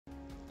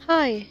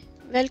Hi,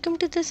 welcome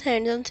to this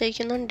hands-on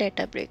session on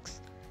Databricks.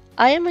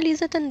 I am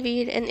Aliza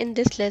Tanveer, and in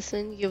this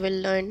lesson you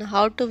will learn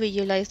how to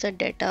visualize the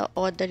data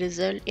or the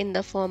result in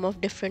the form of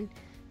different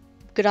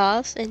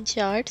graphs and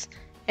charts,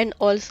 and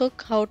also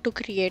how to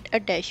create a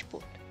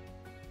dashboard.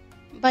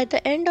 By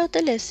the end of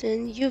the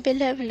lesson you will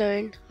have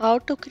learned how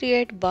to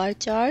create bar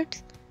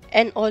charts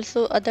and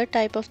also other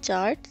type of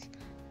charts,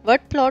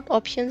 what plot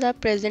options are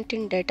present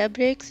in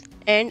Databricks,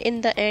 and in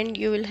the end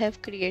you will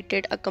have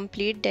created a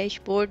complete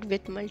dashboard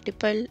with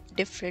multiple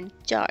different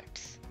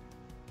charts.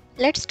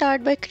 Let's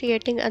start by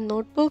creating a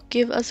notebook.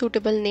 Give a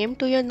suitable name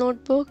to your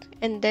notebook,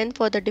 and then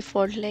for the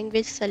default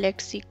language select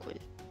SQL.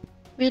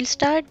 We'll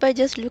start by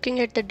just looking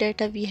at the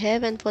data we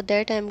have, and for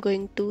that I'm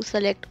going to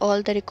select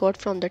all the record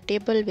from the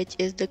table, which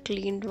is the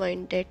cleaned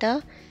wine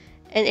data,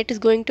 and it is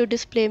going to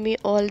display me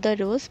all the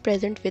rows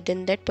present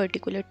within that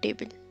particular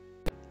table.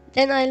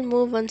 Then I'll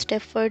move one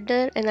step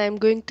further and I'm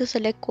going to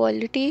select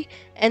quality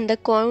and the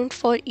count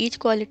for each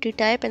quality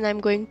type, and I'm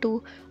going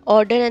to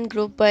order and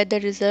group by the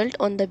result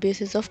on the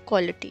basis of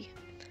quality.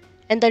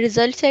 And the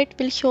result set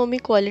will show me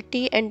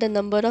quality and the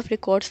number of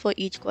records for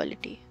each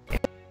quality.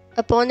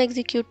 Upon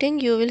executing,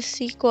 you will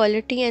see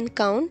quality and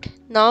count.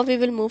 Now we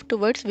will move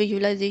towards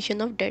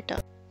visualization of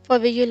data. For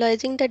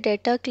visualizing the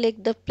data,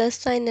 click the plus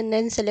sign and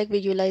then select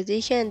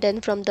visualization, and then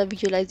from the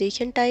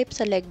visualization type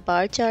select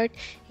bar chart.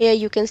 Here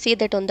you can see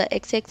that on the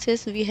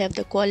x-axis we have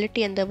the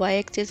quality and the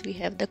y-axis we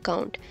have the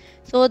count.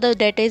 So the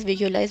data is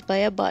visualized by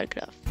a bar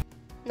graph.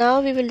 Now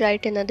we will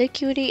write another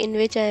query in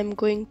which I am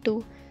going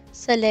to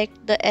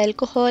select the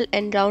alcohol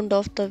and round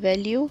off the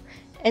value,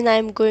 and I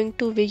am going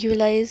to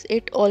visualize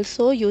it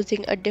also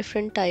using a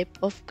different type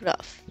of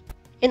graph.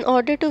 In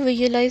order to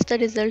visualize the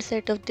result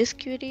set of this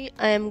query,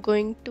 I am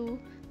going to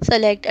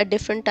select a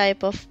different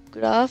type of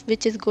graph,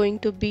 which is going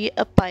to be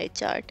a pie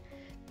chart.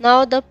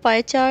 Now the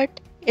pie chart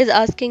is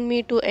asking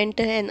me to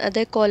enter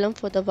another column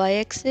for the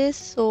y-axis,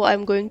 so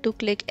I'm going to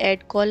click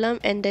add column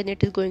and then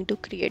it is going to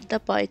create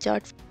the pie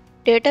chart.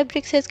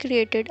 Databricks has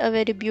created a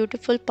very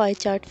beautiful pie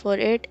chart for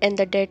it, and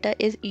the data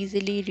is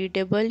easily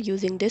readable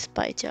using this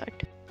pie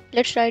chart.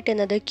 Let's write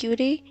another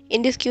query.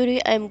 In this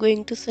query I am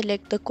going to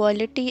select the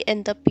quality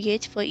and the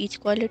pH for each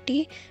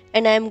quality,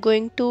 and I am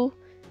going to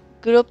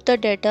group the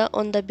data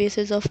on the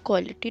basis of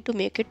quality to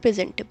make it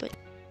presentable.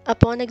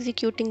 Upon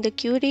executing the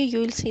query, you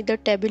will see the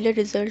tabular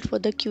result for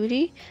the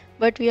query,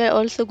 but we are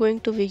also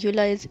going to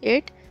visualize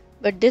it.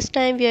 But this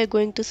time we are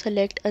going to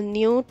select a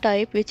new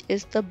type, which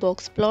is the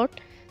box plot.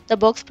 The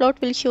box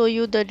plot will show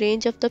you the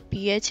range of the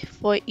pH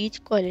for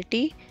each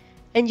quality,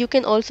 and you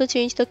can also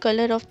change the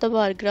color of the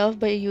bar graph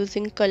by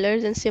using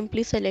colors and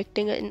simply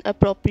selecting an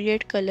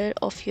appropriate color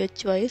of your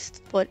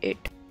choice for it.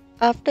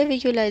 After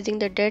visualizing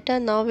the data,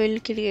 now we will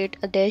create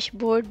a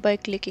dashboard by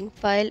clicking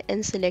File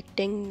and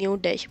selecting New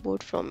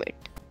Dashboard from it.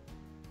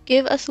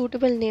 Give a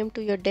suitable name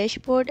to your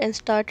dashboard and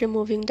start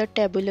removing the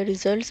tabular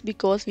results,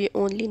 because we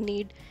only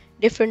need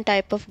different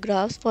type of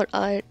graphs for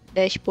our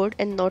dashboard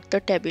and not the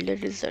tabular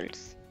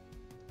results.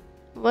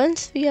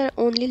 Once we are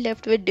only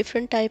left with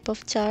different type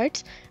of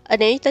charts,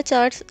 arrange the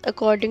charts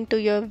according to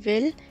your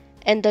will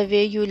and the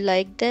way you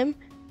like them,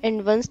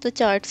 and once the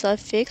charts are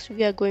fixed,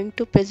 we are going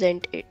to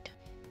present it.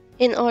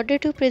 In order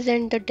to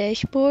present the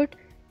dashboard,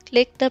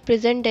 click the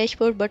Present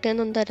Dashboard button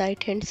on the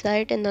right hand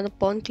side, and then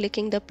upon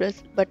clicking the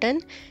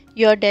button,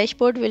 your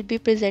dashboard will be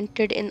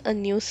presented in a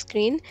new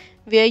screen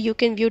where you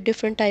can view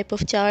different type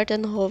of chart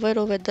and hover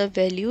over the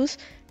values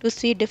to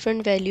see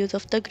different values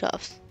of the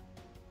graphs.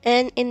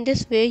 And in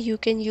this way you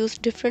can use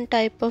different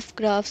type of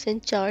graphs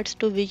and charts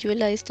to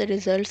visualize the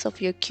results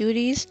of your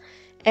queries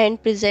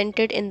and present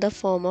it in the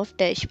form of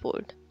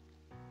dashboard.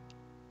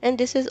 And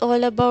this is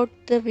all about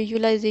the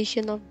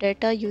visualization of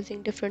data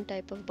using different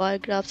type of bar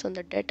graphs on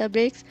the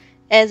Databricks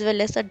as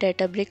well as the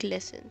Databricks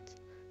lessons.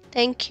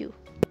 Thank you.